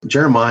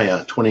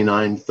Jeremiah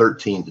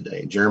 29:13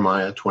 today.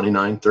 Jeremiah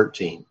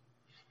 29:13.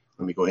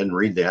 Let me go ahead and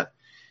read that.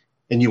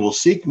 And you will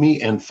seek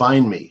me and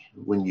find me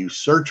when you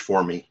search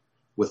for me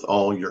with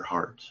all your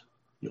heart.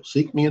 You'll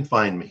seek me and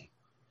find me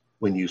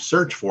when you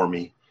search for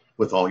me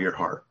with all your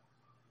heart.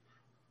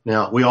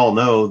 Now, we all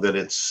know that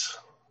it's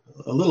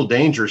a little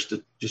dangerous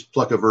to just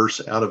pluck a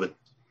verse out of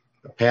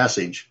a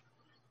passage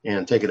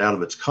and take it out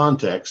of its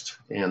context.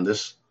 And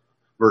this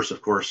verse,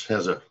 of course,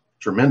 has a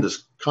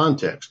tremendous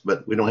context,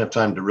 but we don't have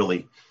time to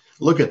really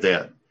look at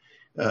that.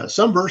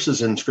 Some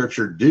verses in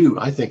Scripture do,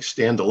 I think,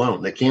 stand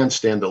alone. They can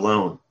stand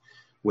alone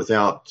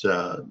without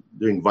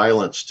doing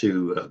violence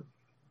to,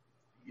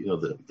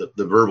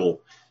 the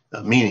verbal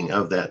meaning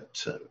of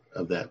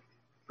that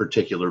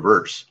particular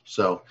verse.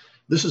 So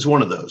this is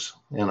one of those,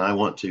 and I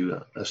want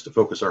us to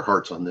focus our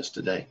hearts on this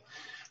today.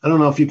 I don't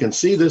know if you can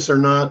see this or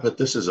not, but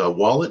this is a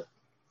wallet,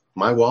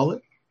 my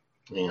wallet,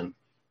 and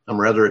I'm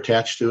rather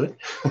attached to it,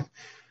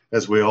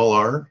 as we all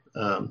are.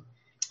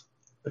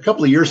 A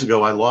couple of years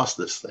ago, I lost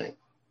this thing,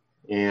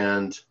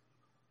 and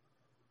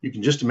you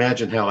can just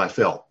imagine how I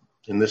felt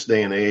in this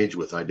day and age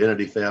with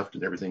identity theft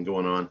and everything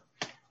going on.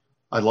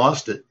 I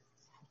lost it,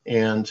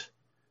 and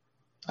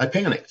I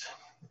panicked.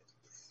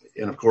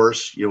 And of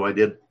course, I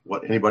did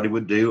what anybody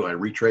would do. I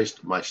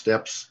retraced my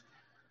steps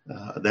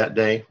that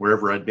day,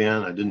 wherever I'd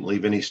been. I didn't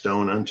leave any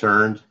stone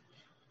unturned.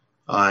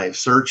 I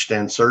searched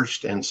and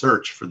searched and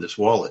searched for this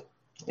wallet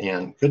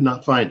and could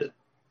not find it.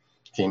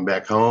 Came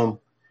back home.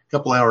 A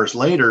couple hours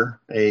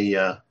later,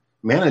 a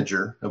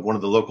manager of one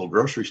of the local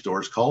grocery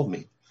stores called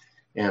me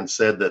and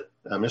said that,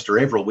 Mr.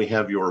 Averill, we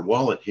have your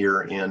wallet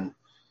here in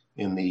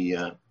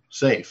the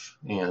safe,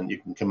 and you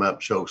can come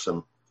up, show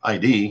some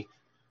ID,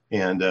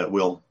 and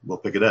we'll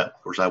pick it up.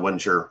 Of course, I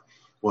wasn't sure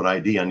what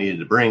ID I needed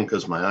to bring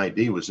because my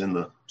ID was in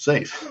the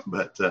safe,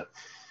 but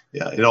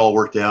it all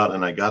worked out,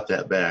 and I got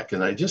that back.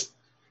 And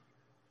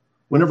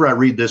whenever I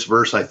read this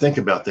verse, I think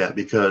about that,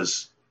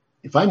 because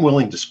if I'm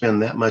willing to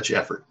spend that much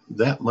effort,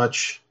 that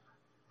much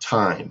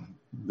time,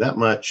 that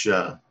much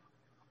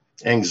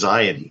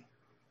anxiety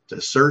to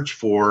search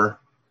for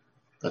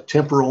a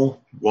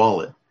temporal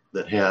wallet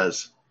that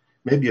has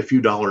maybe a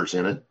few dollars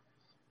in it,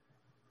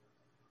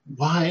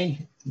 why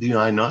do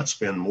I not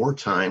spend more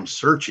time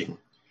searching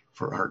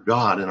for our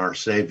God and our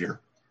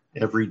Savior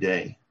every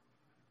day?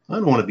 I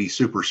don't want to be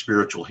super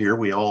spiritual here.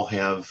 We all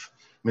have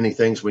many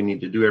things we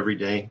need to do every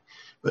day,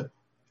 but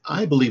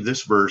I believe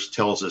this verse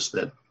tells us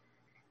that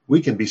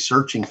we can be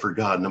searching for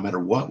God no matter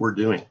what we're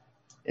doing,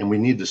 and we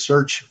need to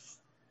search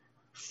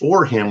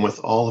for Him with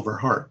all of our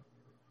heart,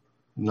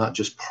 not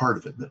just part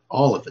of it, but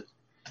all of it.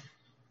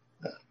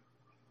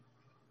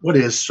 What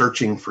is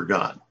searching for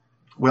God?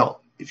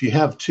 Well, if you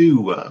have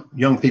two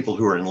young people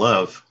who are in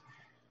love,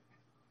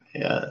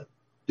 do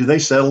they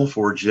settle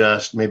for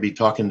just maybe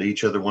talking to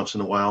each other once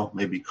in a while,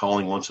 maybe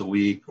calling once a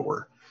week,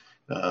 or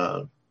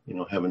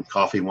having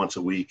coffee once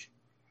a week?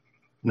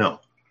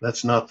 No,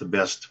 that's not the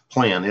best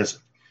plan, is it?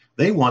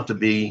 They want to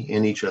be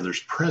in each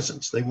other's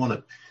presence. They want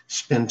to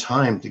spend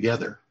time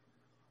together.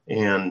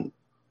 And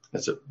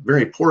that's a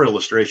very poor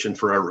illustration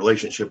for our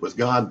relationship with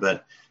God,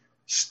 but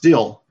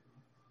still,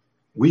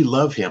 we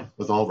love Him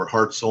with all of our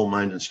heart, soul,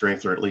 mind, and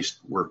strength, or at least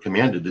we're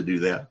commanded to do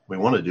that. We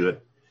want to do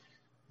it.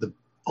 The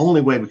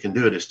only way we can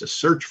do it is to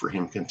search for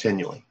Him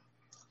continually.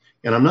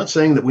 And I'm not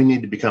saying that we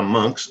need to become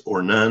monks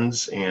or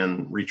nuns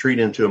and retreat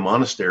into a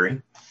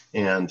monastery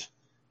and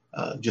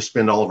just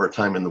spend all of our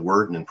time in the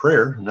Word and in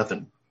prayer.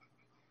 Nothing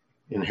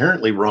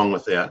inherently wrong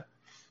with that.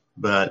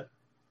 But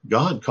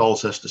God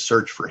calls us to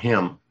search for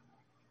Him.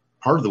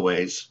 One of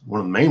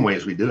the main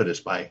ways we do it is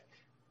by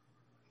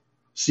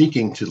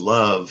seeking to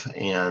love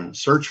and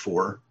search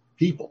for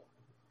people.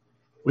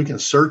 We can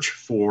search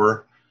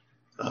for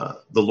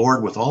the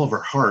Lord with all of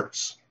our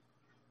hearts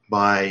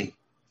by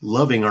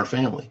loving our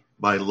family,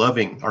 by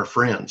loving our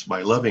friends,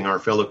 by loving our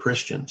fellow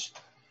Christians,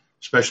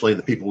 especially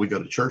the people we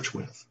go to church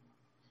with.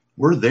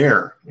 We're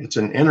there. It's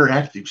an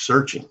interactive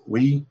searching.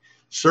 We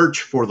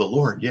search for the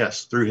Lord,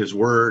 yes, through His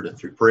Word and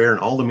through prayer and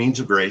all the means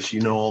of grace.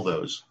 You know all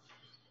those.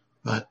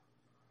 But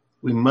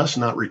we must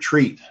not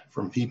retreat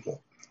from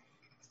people.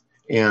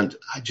 And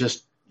I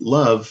just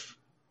love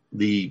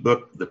the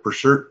book, The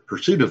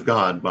Pursuit of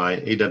God by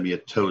A.W.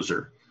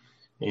 Tozer.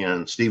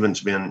 And Stephen's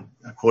been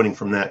quoting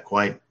from that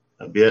quite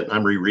a bit.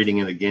 I'm rereading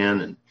it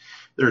again. And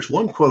there's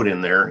one quote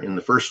in there in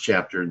the first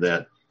chapter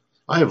that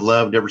I have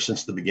loved ever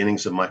since the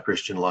beginnings of my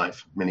Christian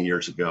life many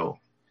years ago.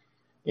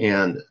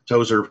 And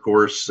Tozer, of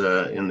course,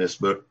 in this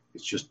book,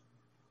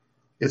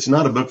 it's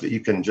not a book that you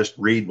can just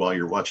read while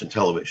you're watching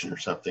television or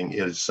something. It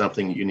is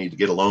something you need to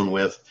get alone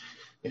with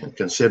and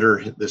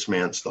consider this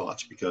man's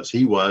thoughts, because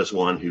he was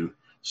one who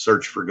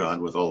searched for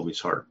God with all of his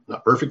heart.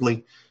 Not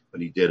perfectly,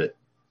 but he did it.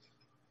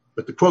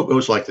 But the quote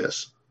goes like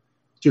this: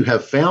 "To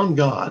have found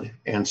God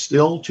and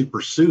still to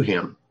pursue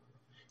Him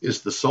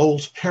is the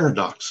soul's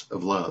paradox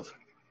of love.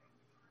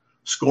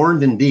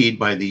 Scorned indeed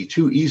by the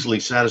too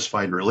easily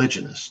satisfied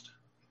religionist,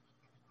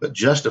 but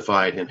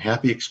justified in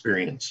happy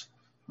experience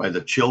by the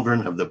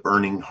children of the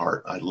burning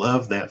heart." I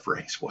love that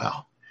phrase.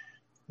 Wow.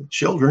 The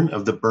children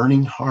of the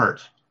burning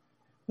heart.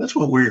 That's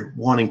what we're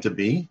wanting to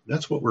be.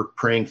 That's what we're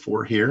praying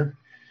for here.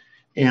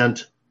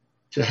 And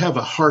to have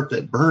a heart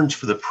that burns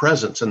for the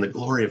presence and the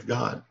glory of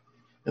God.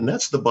 And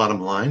that's the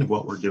bottom line of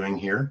what we're doing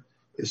here,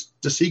 is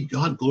to see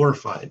God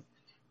glorified,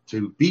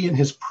 to be in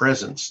his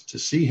presence, to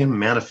see him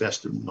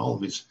manifested in all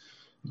of his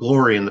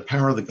glory and the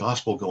power of the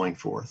gospel going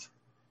forth.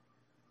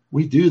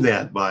 We do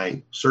that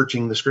by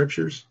searching the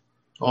scriptures,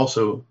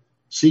 also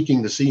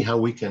seeking to see how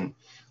we can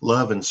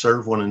love and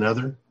serve one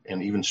another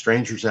and even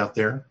strangers out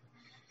there.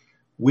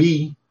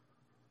 We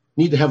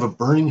need to have a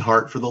burning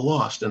heart for the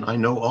lost. And I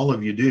know all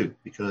of you do,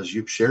 because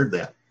you've shared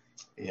that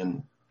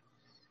in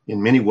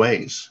many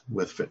ways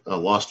with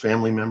lost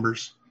family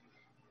members.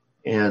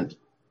 And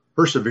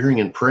persevering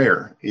in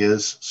prayer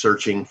is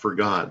searching for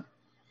God.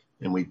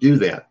 And we do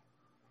that.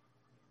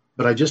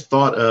 But I just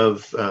thought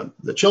of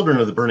the children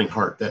of the burning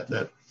heart.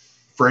 That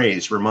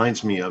phrase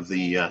reminds me of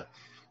the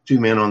two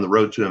men on the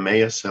road to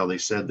Emmaus, how they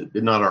said that,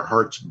 did not our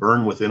hearts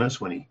burn within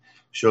us when he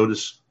showed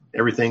us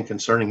everything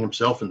concerning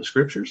himself in the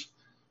scriptures?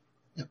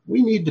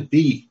 We need to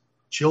be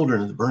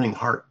children of the burning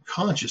heart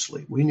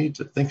consciously. We need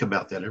to think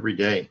about that every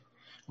day.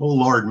 Oh,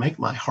 Lord, make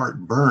my heart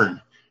burn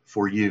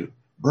for you,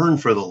 burn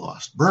for the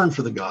lost, burn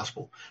for the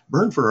gospel,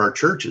 burn for our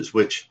churches,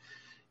 which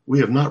we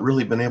have not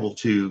really been able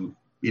to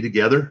be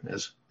together,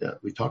 as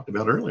we talked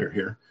about earlier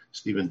here,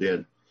 Stephen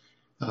did.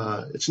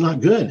 It's not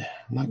good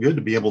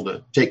to be able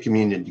to take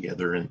communion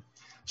together and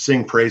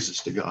sing praises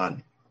to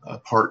God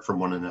apart from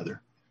one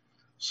another.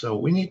 So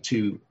we need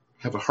to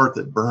have a heart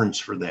that burns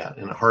for that,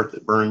 and a heart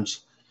that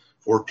burns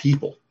for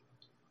people,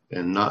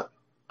 and not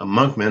a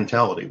monk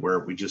mentality where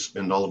we just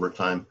spend all of our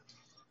time,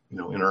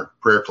 in our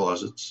prayer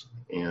closets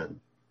and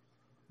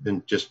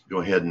then just go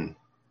ahead and,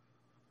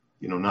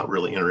 not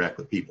really interact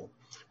with people.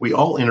 We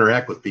all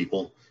interact with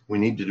people. We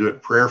need to do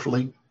it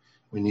prayerfully.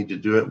 We need to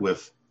do it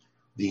with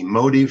the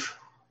motive,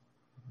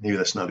 maybe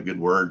that's not a good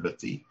word, but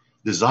the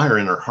desire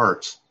in our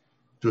hearts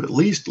to at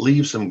least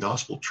leave some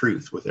gospel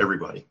truth with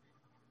everybody.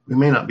 We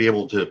may not be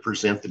able to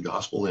present the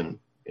gospel in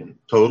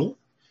total,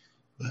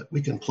 but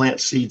we can plant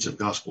seeds of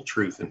gospel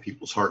truth in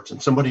people's hearts,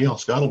 and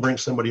God will bring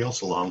somebody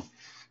else along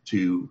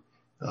to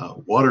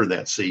water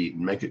that seed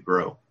and make it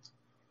grow.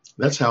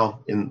 That's how,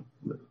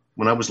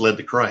 when I was led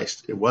to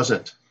Christ, it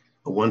wasn't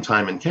a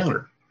one-time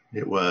encounter.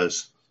 It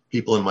was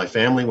people in my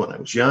family when I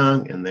was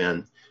young, and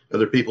then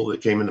other people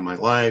that came into my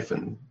life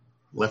and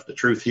left the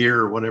truth here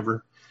or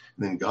whatever.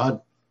 And then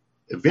God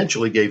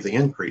eventually gave the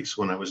increase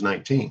when I was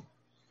 19.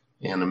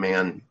 And a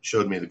man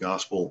showed me the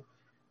gospel,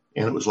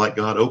 and it was like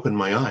God opened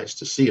my eyes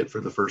to see it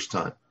for the first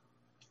time.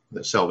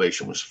 That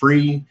salvation was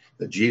free,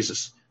 that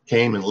Jesus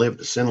came and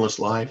lived a sinless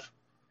life,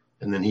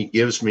 and then he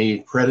gives me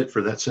credit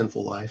for that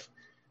sinful life.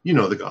 You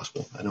know the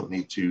gospel. I don't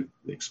need to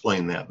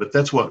explain that, but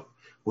that's what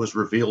was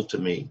revealed to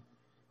me.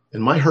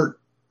 And my heart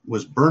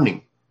was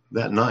burning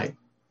that night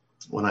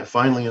when I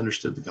finally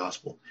understood the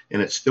gospel,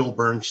 and it still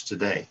burns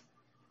today.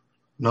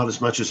 Not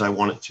as much as I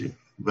want it to,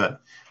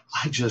 but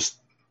I just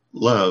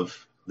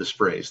love this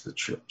phrase, the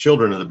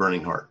children of the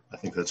burning heart. I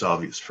think that's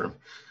obvious from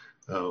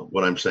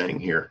what I'm saying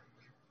here.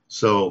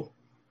 So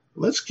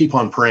let's keep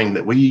on praying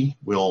that we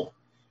will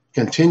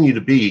continue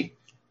to be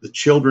the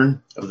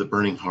children of the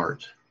burning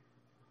heart,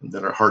 and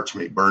that our hearts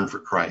may burn for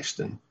Christ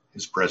and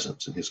his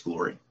presence and his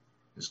glory,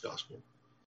 his gospel.